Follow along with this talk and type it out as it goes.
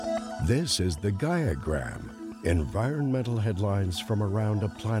This is the GaiaGram, environmental headlines from around a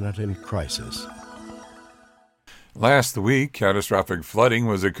planet in crisis. Last week, catastrophic flooding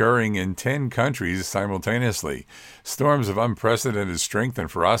was occurring in 10 countries simultaneously. Storms of unprecedented strength and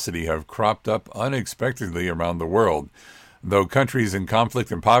ferocity have cropped up unexpectedly around the world. Though countries in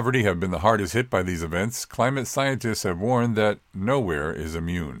conflict and poverty have been the hardest hit by these events, climate scientists have warned that nowhere is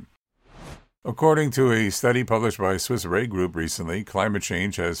immune. According to a study published by Swiss Re Group recently, climate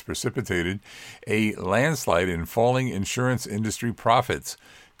change has precipitated a landslide in falling insurance industry profits.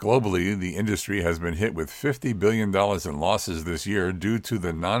 Globally, the industry has been hit with $50 billion in losses this year due to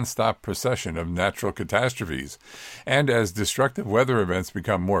the nonstop procession of natural catastrophes. And as destructive weather events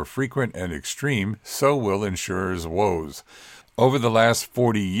become more frequent and extreme, so will insurers' woes. Over the last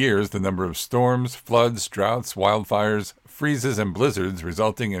 40 years, the number of storms, floods, droughts, wildfires, freezes, and blizzards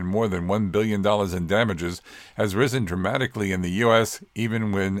resulting in more than $1 billion in damages has risen dramatically in the U.S.,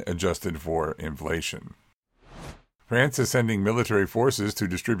 even when adjusted for inflation. France is sending military forces to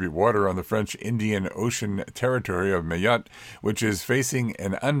distribute water on the French Indian Ocean territory of Mayotte, which is facing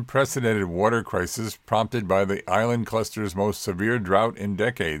an unprecedented water crisis prompted by the island cluster's most severe drought in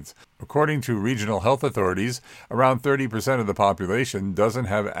decades. According to regional health authorities, around 30% of the population doesn't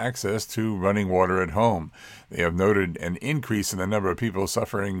have access to running water at home. They have noted an increase in the number of people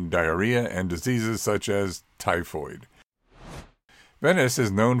suffering diarrhea and diseases such as typhoid. Venice is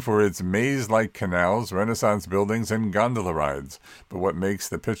known for its maze-like canals, Renaissance buildings, and gondola rides. But what makes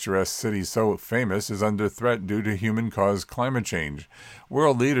the picturesque city so famous is under threat due to human-caused climate change.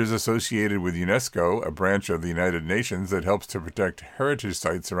 World leaders associated with UNESCO, a branch of the United Nations that helps to protect heritage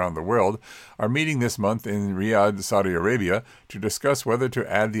sites around the world, are meeting this month in Riyadh, Saudi Arabia, to discuss whether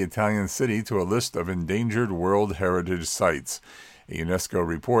to add the Italian city to a list of endangered World Heritage Sites. A UNESCO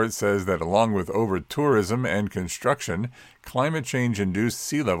report says that along with over-tourism and construction, climate change-induced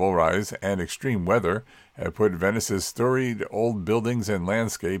sea level rise and extreme weather have put Venice's storied old buildings and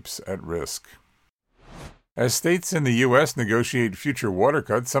landscapes at risk. As states in the U.S. negotiate future water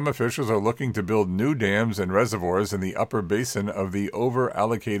cuts, some officials are looking to build new dams and reservoirs in the upper basin of the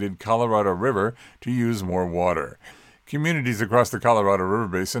over-allocated Colorado River to use more water. Communities across the Colorado River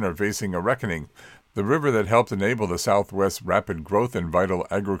basin are facing a reckoning. The river that helped enable the Southwest's rapid growth in vital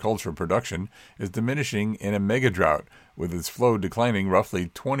agricultural production is diminishing in a megadrought, with its flow declining roughly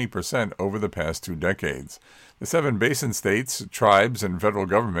 20% over the past 2 decades. The 7 basin states, tribes, and federal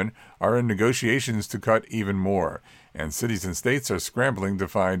government are in negotiations to cut even more, and cities and states are scrambling to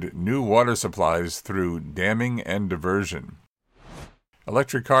find new water supplies through damming and diversion.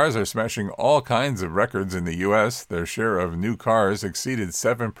 Electric cars are smashing all kinds of records in the U.S. Their share of new cars exceeded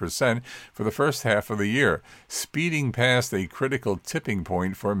 7% for the first half of the year, speeding past a critical tipping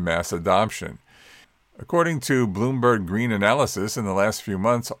point for mass adoption. According to Bloomberg Green Analysis, in the last few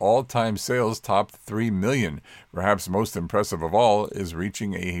months, all-time sales topped 3 million. Perhaps most impressive of all is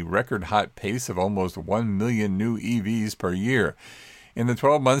reaching a record-hot pace of almost 1 million new EVs per year. In the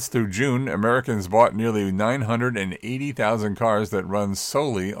 12 months through June, Americans bought nearly 980,000 cars that run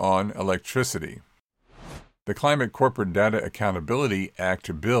solely on electricity. The Climate Corporate Data Accountability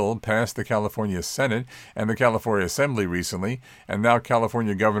Act bill passed the California Senate and the California Assembly recently, and now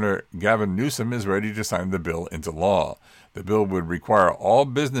California Governor Gavin Newsom is ready to sign the bill into law. The bill would require all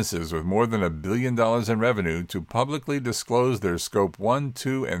businesses with more than $1 billion in revenue to publicly disclose their Scope 1,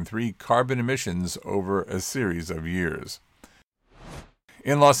 2, and 3 carbon emissions over a series of years.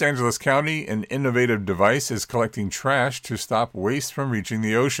 In Los Angeles County, an innovative device is collecting trash to stop waste from reaching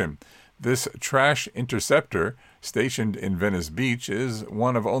the ocean. This trash interceptor, stationed in Venice Beach, is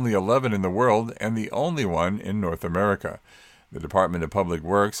one of only 11 in the world and the only one in North America. The Department of Public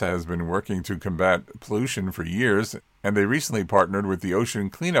Works has been working to combat pollution for years, and they recently partnered with the Ocean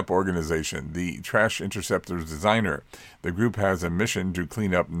Cleanup Organization, the trash interceptor's designer. The group has a mission to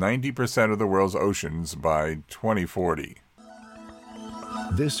clean up 90% of the world's oceans by 2040.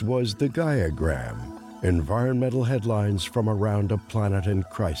 This was the GaiaGram, environmental headlines from around a planet in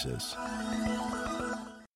crisis.